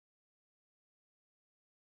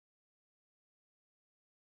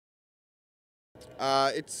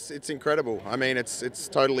It's incredible. I mean, it's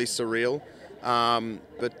totally surreal,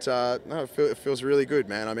 but no, it feels really good,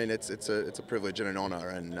 man. I mean, it's a privilege and an honor,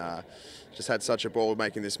 and just had such a ball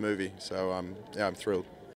making this movie. So yeah, I'm thrilled.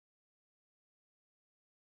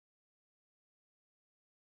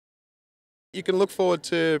 You can look forward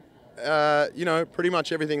to. Pretty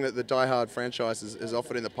much everything that the Die Hard franchise has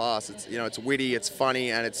offered in the past. It's witty, it's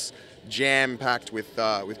funny, and it's jam-packed with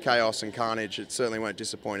chaos and carnage. It certainly won't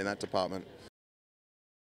disappoint in that department.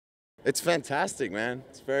 It's fantastic, man.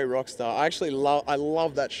 It's very rock star. I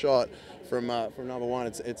love that shot from number one.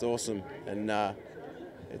 It's awesome, and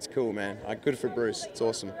it's cool, man. Good for Bruce. It's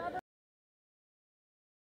awesome.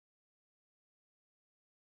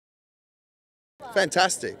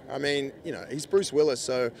 Fantastic. I mean, he's Bruce Willis,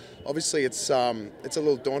 so obviously it's a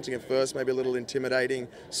little daunting at first, maybe a little intimidating.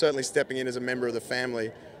 Certainly stepping in as a member of the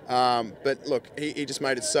family. But look, he just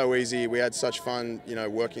made it so easy. We had such fun,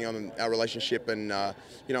 working on our relationship and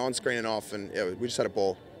on screen and off, and yeah, we just had a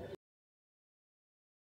ball.